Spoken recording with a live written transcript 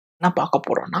நான் பார்க்க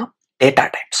போகிறோன்னா டேட்டா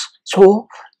டைப்ஸ். ஸோ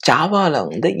ஜாவாவில்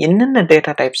வந்து என்னென்ன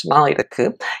டேட்டா டைப்ஸ்லாம்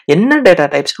இருக்குது, என்ன டேட்டா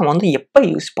டைப்ஸ் நம்ம வந்து எப்போ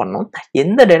யூஸ் பண்ணோம்,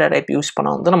 எந்த டேட்டா டைப் யூஸ்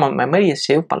பண்ணால் வந்து நம்ம மெமரியை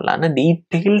சேவ் பண்ணலான்னு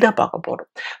டீட்டெயில்டாக பார்க்க போகிறோம்.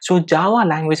 ஸோ ஜாவா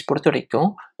லாங்குவேஜ் பொறுத்த வரைக்கும்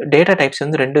டேட்டா டைப்ஸ்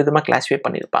வந்து 2 விதமாக கிளாஸிஃபை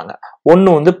பண்ணியிருப்பாங்க.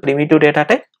 ஒன்று வந்து ப்ரிமிட்டிவ் டேட்டா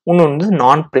டைப், இன்னொன்று வந்து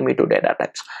நான் primitive data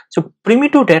types. So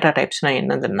primitive data டைப்ஸ்னால்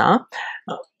என்னதுன்னா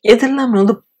எது எல்லாமே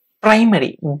வந்து primary,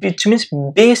 which means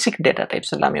basic data types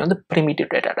எல்லாமே வந்து primitive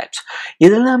data types.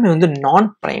 இது எல்லாமே வந்து non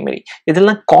primary,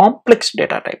 இதெல்லாம் complex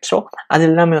data types. ஸோ அது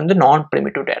எல்லாமே வந்து நான்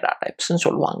primitive data typesன்னு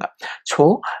சொல்லுவாங்க. ஸோ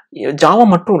ஜாவா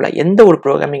மட்டும் இல்லை, எந்த ஒரு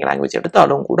ப்ரோக்ராமிங் லாங்குவேஜ்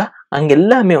எடுத்தாலும் கூட அங்கே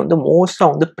எல்லாமே வந்து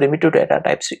மோஸ்ட்டாக வந்து primitive data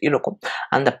types இருக்கும்.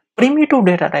 அந்த primitive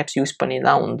data types யூஸ் பண்ணி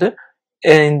தான் வந்து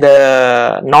இந்த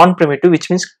நான் primitive which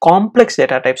means complex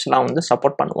data டைப்ஸ்லாம் வந்து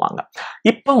சப்போர்ட் பண்ணுவாங்க.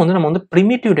 இப்போ வந்து நம்ம வந்து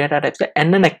ப்ரிமிட்டிவ் டேட்டா டைப்ஸில்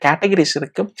என்னென்ன கேட்டகரிஸ்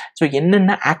இருக்குது, ஸோ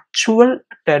என்னென்ன ஆக்சுவல்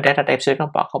டேட்டா டைப்ஸ்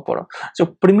இருக்குன்னு பார்க்க போகிறோம். ஸோ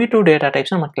ப்ரிமிட்டிவ் டேட்டா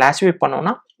டைப்ஸ் நம்ம கிளாஸிஃபை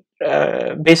பண்ணோம்னா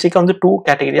பேசிக்காக வந்து 2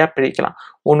 கேட்டகரியாக பிரிக்கலாம்.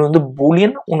 ஒன்று வந்து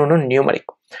பூலியன், இன்னொன்று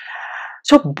நியூமரிக்.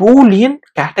 ஸோ பூலியன்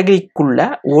கேட்டகரிக்குள்ள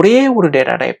ஒரே ஒரு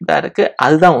டேட்டா டைப் தான் இருக்குது,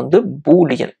 அதுதான் வந்து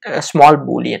Boolean, small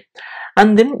Boolean.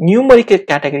 And then numeric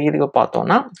category இருக்கு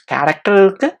பார்த்தோம்னா கேரக்டர்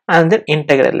இருக்கு, அண்ட் தென்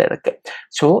இன்டெகிரல் இருக்கு.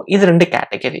 ஸோ இது 2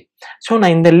 கேட்டகரி. ஸோ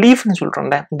நான் இந்த லீஃப்னு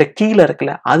சொல்றேன்ல, இந்த கீழே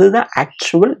இருக்குல்ல, அதுதான்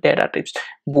actual data types.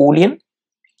 Boolean,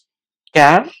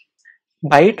 care,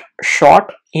 byte,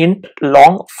 short, int,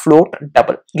 long, float,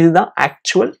 double. இதுதான்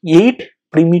actual 8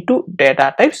 primitive data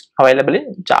types available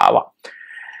in Java.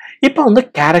 இப்போ வந்து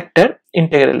கேரக்டர்,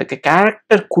 இன்டெகிரல் இருக்கு.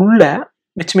 கேரக்டருக்குள்ள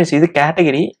விச் மீன்ஸ் இது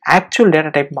கேட்டகரி. ஆக்சுவல் டேட்டா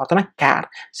டைப் பார்த்தோன்னா கேர்.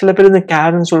 சில பேர் இது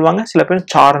கேர்னு சொல்லுவாங்க, சில பேர்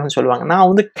சார்னு சொல்லுவாங்க. நான்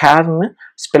வந்து கேர்னு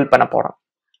ஸ்பெல் பண்ண போறேன்.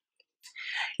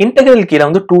 இன்டெகிரல் கீழே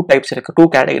வந்து 2 டைப்ஸ் இருக்கு, 2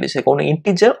 கேட்டகரிஸ் இருக்கு. ஒன்று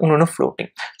இன்டிஜர், இன்னொன்று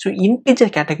floating. So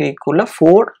integer கேட்டகரிக்குள்ள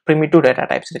 4 primitive data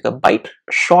types இருக்கு, byte,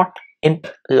 short, int,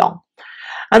 long.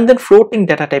 And then floating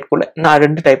data டைப்குள்ள நான்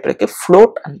 2 டைப் இருக்கு,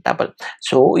 ஃப்ளோட் அண்ட் டபுள்.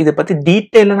 ஸோ இதை பற்றி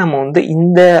டீட்டெயிலாக நம்ம வந்து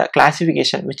இந்த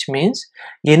கிளாசிஃபிகேஷன் விச் மீன்ஸ்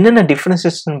என்னென்ன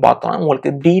டிஃப்ரென்சஸ்ன்னு பார்த்தோம்னா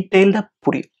உங்களுக்கு டீட்டெயில்டாக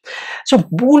புரியும். ஸோ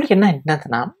பூலியன்னா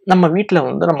என்னதுன்னா, நம்ம வீட்டில்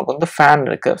வந்து நமக்கு வந்து ஃபேன்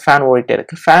இருக்கு, ஃபேன் ஓடிட்டே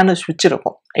இருக்கு, ஃபேனு ஸ்விட்ச்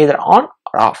இருக்கும், இதர் ஆன்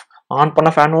ஆஃப். ஆன்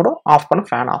பண்ண ஃபேன் ஓடும், ஆஃப் பண்ண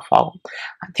ஃபேன் ஆஃப் ஆகும்.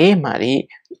 அதே மாதிரி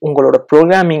உங்களோட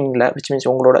ப்ரோக்ராமிங்கில் விச் மீன்ஸ்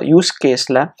உங்களோட யூஸ்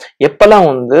கேஸில் எப்போல்லாம்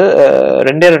வந்து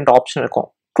 2 ஆப்ஷன் இருக்கும்,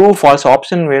 ட்ரூ ஃபால்ஸ்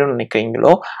ஆப்ஷன் வேணும்னு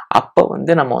நினைக்கிறீங்களோ அப்போ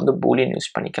வந்து நம்ம வந்து பூலியன்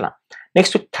யூஸ் பண்ணிக்கலாம்.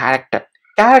 Next character.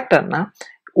 கேரக்டர்னா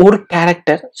ஒரு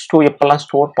கேரக்டர் எப்பெல்லாம்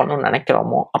ஸ்டோர் பண்ணணும்னு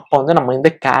நினைக்கிறோமோ அப்போ வந்து நம்ம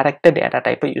இந்த கேரக்டர் டேட்டா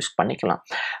டைப்பை யூஸ் பண்ணிக்கலாம்.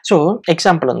 ஸோ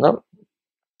எக்ஸாம்பிள் வந்து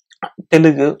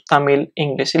தெலுங்கு, தமிழ்,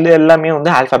 இங்கிலீஷ் இது எல்லாமே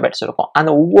வந்து ஆல்ஃபாபெட்ஸ் இருக்கும். அந்த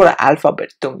ஒவ்வொரு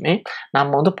ஆல்ஃபாபெட்ஸுமே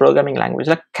நம்ம வந்து ப்ரோக்ராமிங்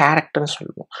லாங்குவேஜில் கேரக்டர்னு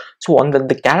சொல்லுவோம். ஸோ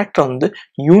அந்த கேரக்டர் வந்து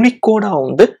யூனிகோடாக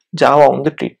வந்து ஜாவா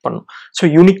வந்து ட்ரீட் பண்ணும்.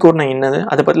 ஸோ யூனிகோட்னா என்னது,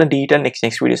 அதை பற்றிலாம் டீட்டெயில்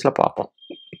நெக்ஸ்ட் வீடியோஸில் பார்ப்போம்.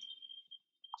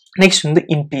 நெக்ஸ்ட் வந்து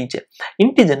இன்டீஜர்.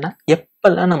 இன்டீஜர்னா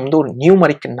எப்பெல்லாம் நம்ம வந்து ஒரு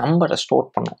நியூமரிக் நம்பரை ஸ்டோர்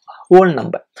பண்ணுவோம், whole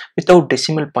number without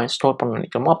decimal point store பண்ண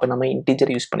நினைக்கிறோமோ அப்போ நம்ம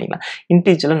இன்டீஜர் யூஸ் பண்ணிக்கலாம்.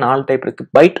 இன்டீஜரில் 4 டைப் இருக்கு,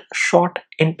 byte, short,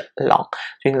 int, long.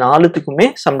 So இந்த 4த்துக்குமே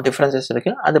சம் டிஃப்ரென்சஸ்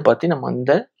இருக்கு, அதை பற்றி நம்ம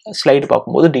இந்த ஸ்லைடு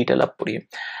பார்க்கும்போது டீட்டெயிலாக புரியும்.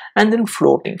 And then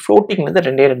floating. ஃப்ளோட்டிங்கிறது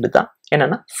 2 தான்,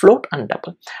 என்னன்னா ஃப்ளோட் அண்ட்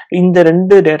டபுள். இந்த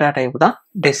 2 டேட்டா டைப் தான்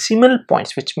டெசிமல்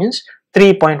பாயிண்ட்ஸ் விச் மீன்ஸ்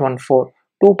 3.14,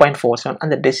 2.47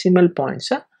 அந்த டெசிமல்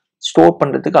பாயிண்ட்ஸை ஸ்டோர்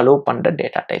பண்ணுறதுக்கு அலோவ் பண்ணுற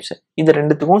டேட்டா டைப்ஸ். இது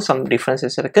 2த்துக்கும் சம்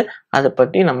டிஃப்ரென்சஸ் இருக்குது, அதை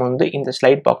பற்றி நம்ம வந்து இந்த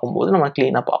ஸ்லைட் பார்க்கும்போது நம்ம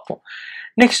க்ளீனாக பார்ப்போம்.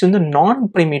 நெக்ஸ்ட் வந்து நான்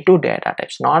ப்ரிமிட்டிவ் டேட்டா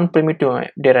டைப்ஸ். நான் ப்ரிமிட்டிவ்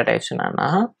டேட்டா டைப்ஸ் என்னன்னா,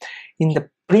 இந்த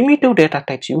ப்ரிமிட்டிவ் டேட்டா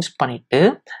டைப்ஸ் யூஸ் பண்ணிட்டு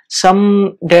சம்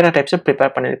டேட்டா டைப்ஸை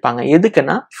ப்ரிப்பேர் பண்ணியிருப்பாங்க.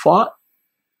 எதுக்குன்னா for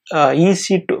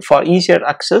easier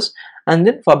access and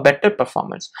then for better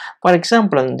performance. For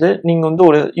example வந்து நீங்கள் வந்து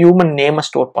ஒரு ஹியூமன் நேமை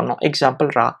ஸ்டோர் பண்ணோம், example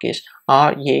Rakesh,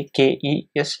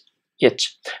 RAKESH.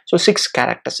 So 6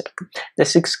 characters இருக்கு. இந்த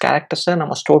 6 கேரக்டர்ஸை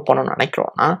நம்ம ஸ்டோர் பண்ணணும்னு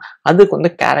நினைக்கிறோம்னா அதுக்கு வந்து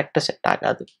கேரக்டர் செட்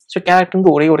ஆகாது. ஸோ கேரக்டர்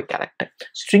வந்து ஒரே ஒரு கேரக்டர்,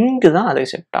 ஸ்ட்ரிங்கு தான் அதுக்கு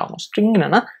செட் ஆகும். ஸ்ட்ரிங்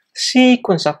என்னன்னா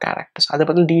சீக்வன்ஸ் ஆஃப் கேரக்டர்ஸ். அதை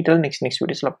பற்றி டீட்டெயில் நெக்ஸ்ட்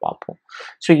வீடியோஸில் பார்ப்போம்.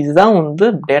 ஸோ இதுதான் வந்து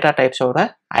டேட்டா டைப்ஸோட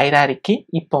ஹைரார்கி.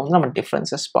 இப்போ வந்து நம்ம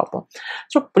டிஃப்ரென்சஸ் பார்ப்போம்.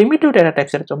 ஸோ ப்ரிமிட்டிவ் டேட்டா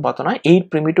டைப்ஸ் எடுத்தோம் பார்த்தோம்னா 8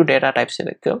 primitive டேட்டா டைப்ஸ்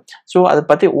இருக்கு. ஸோ அதை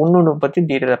பற்றி ஒன்று பற்றி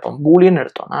டீட்டெயில் பார்ப்போம். பூலியன்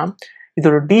எடுத்தோம்னா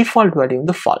இதோட டிஃபால்ட் வேல்யூ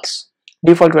வந்து ஃபால்ஸ்.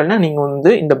 டிஃபால்ட் வேல்யூனா நீங்கள் வந்து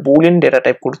இந்த பூலியன் டேட்டா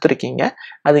டைப் கொடுத்துருக்கீங்க,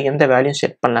 அது எந்த வேல்யூ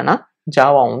செட் பண்ணலன்னா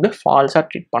ஜாவா வந்து ஃபால்ஸாக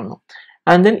ட்ரீட் பண்ணணும்.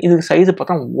 அண்ட் தென் இதுக்கு சைஸ்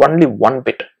பார்த்தா ஒன்லி 1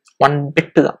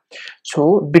 பிட் தான். ஸோ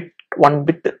 1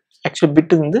 பிட் ஆக்சுவலி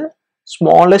பிட் வந்து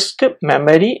ஸ்மாலஸ்ட்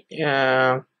மெமரி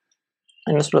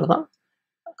என்ன சொல்றதுன்னா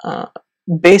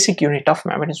பேசிக் யூனிட் ஆஃப்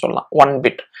மெமரின்னு சொல்லலாம். 1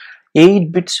 பிட். 8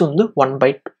 பிட்ஸ் வந்து 1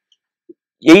 பைட்.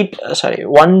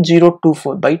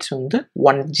 1024 பைட்ஸ் வந்து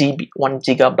 1 GB 1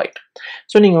 GB.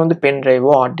 ஸோ நீங்கள் வந்து பென்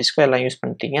ட்ரைவோ ஹார்ட் டிஸ்கோ எல்லாம் யூஸ்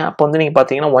பண்ணிட்டீங்க. அப்போ வந்து நீங்கள்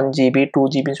பார்த்தீங்கன்னா 1 GB 2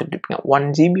 GBன்னு சொல்லியிருப்பீங்க. 1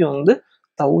 GB வந்து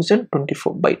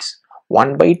 1024 பைட்ஸ்,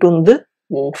 1 பைட் வந்து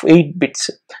 8 பிட்ஸ்.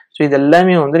 ஸோ இது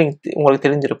எல்லாமே வந்து நீங்கள் உங்களுக்கு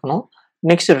தெரிஞ்சிருக்கணும்.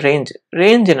 நெக்ஸ்ட் ரேஞ்ச்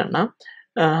என்னென்னா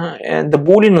இந்த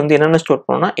பூலியன் வந்து என்னென்ன ஸ்டோர்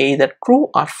பண்ணோம்னா எய்தர் ட்ரூ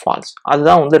ஆர் ஃபால்ஸ்,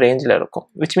 அதுதான் வந்து ரேஞ்சில் இருக்கும்.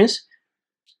 விச் மீன்ஸ்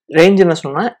ரேஞ்ச் என்ன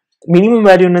சொன்னால் மினிமம்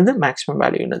வேல்யூ என்னது, மேக்ஸிமம்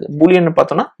வேல்யூ என்னது. பூலியன்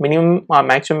பார்த்தோம்னா மினிமம்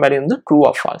மேக்ஸிமம் வேல்யூ வந்து true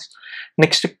or false.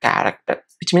 Next character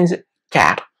which means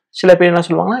care, சில பேர் என்ன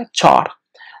சொல்லுவாங்கன்னா சார்.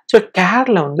 ஸோ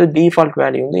கேரில் வந்து டிஃபால்ட்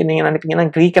வேல்யூ வந்து நீங்கள் நினைப்பீங்கன்னா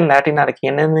க்ரீக் அண்ட் லாட்டினாக இருக்கு,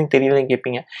 என்னன்னு தெரியலன்னு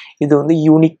கேட்பீங்க. இது வந்து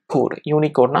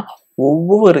யூனிகோட்னா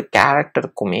ஒவ்வொரு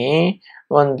கேரக்டருக்குமே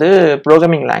வந்து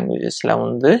ப்ரோக்ராமிங் லாங்குவேஜஸில்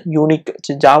வந்து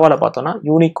ஜாவாவில் பார்த்தோன்னா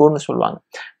யூனிகோட்னு சொல்லுவாங்க.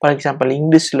 ஃபார் எக்ஸாம்பிள்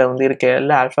இங்கிலீஷில் வந்து இருக்க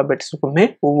எல்லா ஆல்ஃபபெட்ஸுக்குமே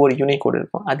ஒவ்வொரு யூனிகோடு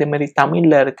இருக்கும். அதே மாதிரி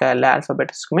தமிழில் இருக்க எல்லா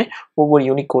ஆல்ஃபபெட்ஸுக்குமே ஒவ்வொரு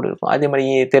யூனிகோடு இருக்கும். அதே மாதிரி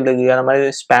தெலுங்கு, அந்த மாதிரி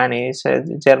ஸ்பானிஷ்,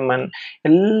 ஜெர்மன்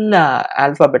எல்லா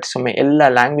ஆல்ஃபபெட்ஸுக்குமே எல்லா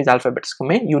லாங்குவேஜ்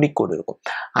ஆல்ஃபபெட்ஸுக்குமே யூனிகோடு இருக்கும்.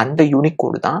 அந்த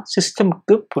யூனிகோடு தான்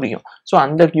சிஸ்டமுக்கு புரியும். ஸோ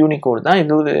அந்த யூனிகோடு தான்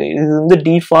இது வந்து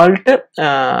default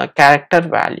character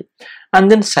value. And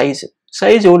then size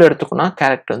எவ்வளோ எடுத்துக்கோன்னா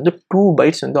கேரக்டர் வந்து 2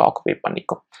 பைட்ஸ் வந்து ஆக்குபை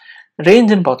பண்ணிக்கும்.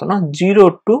 ரேஞ்சுன்னு பார்த்தோம்னா 0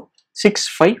 to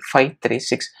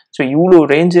 65536. ஸோ இவ்வளோ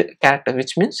range character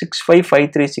which means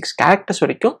 65536 characters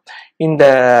வரைக்கும் இந்த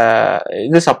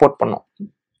இது சப்போர்ட் பண்ணும்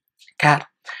care.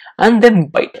 And then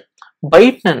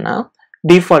பைட்னா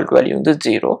default value வந்து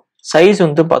 0, சைஸ்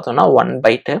வந்து பார்த்தோம்னா 1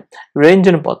 பைட்டு,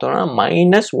 ரேஞ்சுன்னு பார்த்தோம்னா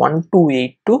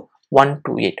 -128 to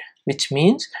 128, which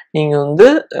means நீங்கள் வந்து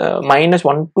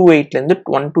 -128லேருந்து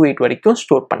 128 வரைக்கும்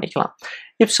ஸ்டோர் பண்ணிக்கலாம்.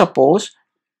 இஃப் சப்போஸ்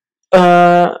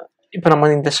இப்போ நம்ம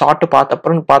இந்த ஷார்ட்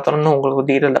பார்த்தோம்னா உங்களுக்கு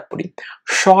டீட்டெயில் அப்படி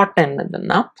ஷார்ட்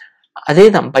என்னதுன்னா அதே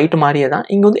தான் பைட் மாதிரியே தான்.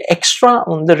 இங்கே வந்து எக்ஸ்ட்ரா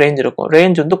வந்து ரேஞ்ச் இருக்கும்.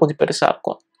 ரேஞ்ச் வந்து கொஞ்சம் பெருசாக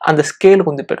இருக்கும், அந்த ஸ்கேல்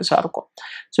கொஞ்சம் பெருசாக இருக்கும்.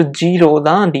 ஸோ 0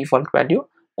 தான் டிஃபால்ட் வேல்யூ.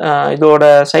 இதோட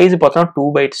சைஸ் பார்த்தோம்னா 2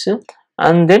 பைட்ஸு.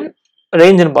 அண்ட் தென்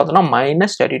ரேஞ்சுன்னு பார்த்தோம்னா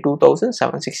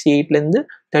 -32,768லேருந்து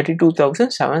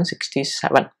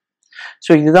 32,767.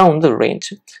 ஸோ இதுதான் வந்து ரேஞ்ச்,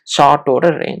 ஷார்ட்டோட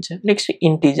ரேஞ்ச். நெக்ஸ்ட்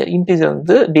இன்டீஜர்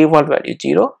வந்து டிஃபால்ட் வேல்யூ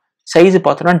 0, சைஸ்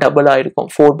பார்த்தோம்னா டபுளாக இருக்கும்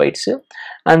 4 பைட்ஸு.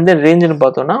 அண்ட் தென் ரேஞ்சுன்னு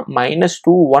பார்த்தோம்னா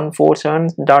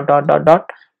 -2147 ...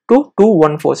 to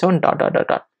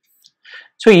 2147 ...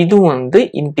 ஸோ இது வந்து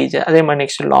இன்டீஜர். அதே மாதிரி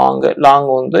நெக்ஸ்ட் லாங்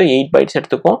வந்து 8 பைட்ஸ்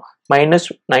எடுத்துக்கும்.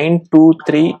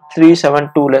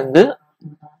 -923372லேருந்து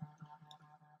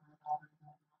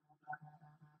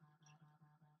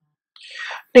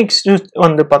நெக்ஸ்ட்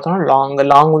வந்து பார்த்தோம்னா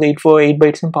லாங் வந்து 8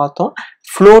 பைட்ஸ்னு பார்த்தோம்.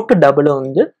 ஃப்ளோட் டபுள்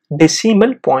வந்து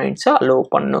டெசிமல் பாயிண்ட்ஸை அலோவ்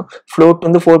பண்ணும். ஃப்ளோட்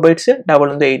வந்து 4 பைட்ஸு, டபுள்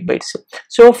வந்து 8 பைட்ஸு.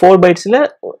 ஸோ 4 பைட்ஸில்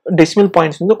டெசிமல்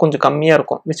பாயிண்ட்ஸ் வந்து கொஞ்சம் கம்மியாக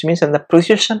இருக்கும், விச் மீன்ஸ் அந்த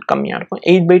ப்ரிசிஷன் கம்மியாக இருக்கும்.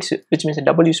 8 bytes which means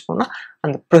double use பண்ணால்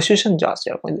அந்த ப்ரிசிஷன்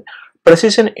ஜாஸ்தியாக இருக்கும். இது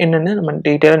ப்ரிசிஷன் என்னென்னு நம்ம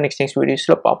டீட்டெயிலாக நெக்ஸ்ட்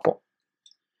வீடியோஸில் பார்ப்போம்.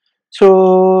 ஸோ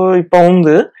இப்போ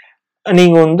வந்து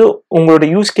நீங்கள் வந்து உங்களோட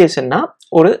யூஸ் கேஸ்ன்னா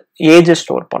ஒரு ஏஜை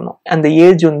ஸ்டோர் பண்ணும். அந்த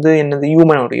ஏஜ் வந்து என்னது,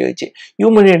 ஹியூமனோட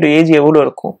ஏஜ் எவ்வளோ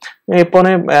இருக்கும்.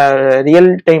 எப்போனே ரியல்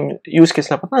டைம் யூஸ்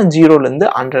கேஸில் பார்த்தா 0லேருந்து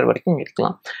 100 வரைக்கும்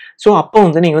இருக்கலாம். ஸோ அப்போ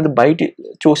வந்து நீங்கள் வந்து பைட்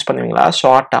சூஸ் பண்ணுவீங்களா,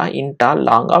 ஷார்ட்டா, இன்ட்டா,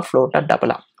 லாங்கா, ஃப்ளோட்டா,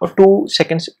 டபுளா. ஒரு 2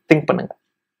 செகண்ட்ஸ் திங்க் பண்ணுங்க.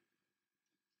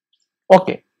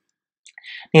 ஓகே,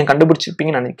 நீங்கள்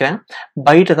கண்டுபிடிச்சிருப்பீங்கன்னு நினைக்கிறேன்.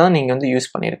 பைட்டை தான் நீங்கள் வந்து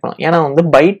யூஸ் பண்ணியிருக்கணும். ஏன்னா வந்து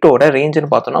பைட்டோட ரேஞ்சுன்னு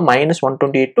பார்த்தோம்னா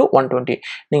 -128 to 128.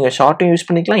 நீங்கள் ஷார்ட்டும் யூஸ்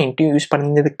பண்ணிக்கலாம், இன்ட்டையும் யூஸ்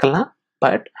பண்ணியிருக்கலாம்.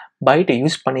 பட் பைட்டை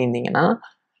யூஸ் பண்ணியிருந்தீங்கன்னா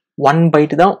 1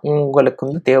 பைட் தான் உங்களுக்கு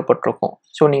வந்து தேவைப்பட்டிருக்கும்.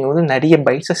 ஸோ நீங்கள் வந்து நிறைய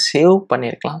பைட்ஸை சேவ்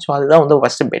பண்ணியிருக்கலாம். ஸோ அதுதான் வந்து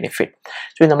ஃபர்ஸ்ட் பெனிஃபிட்.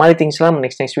 ஸோ இந்த மாதிரி திங்ஸ்லாம் நம்ம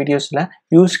நெக்ஸ்ட் வீடியோஸில்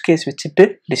யூஸ் கேஸ் வச்சுட்டு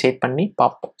டிசைட் பண்ணி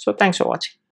பார்ப்போம். ஸோ தேங்க்ஸ் ஃபார் வாட்சிங்.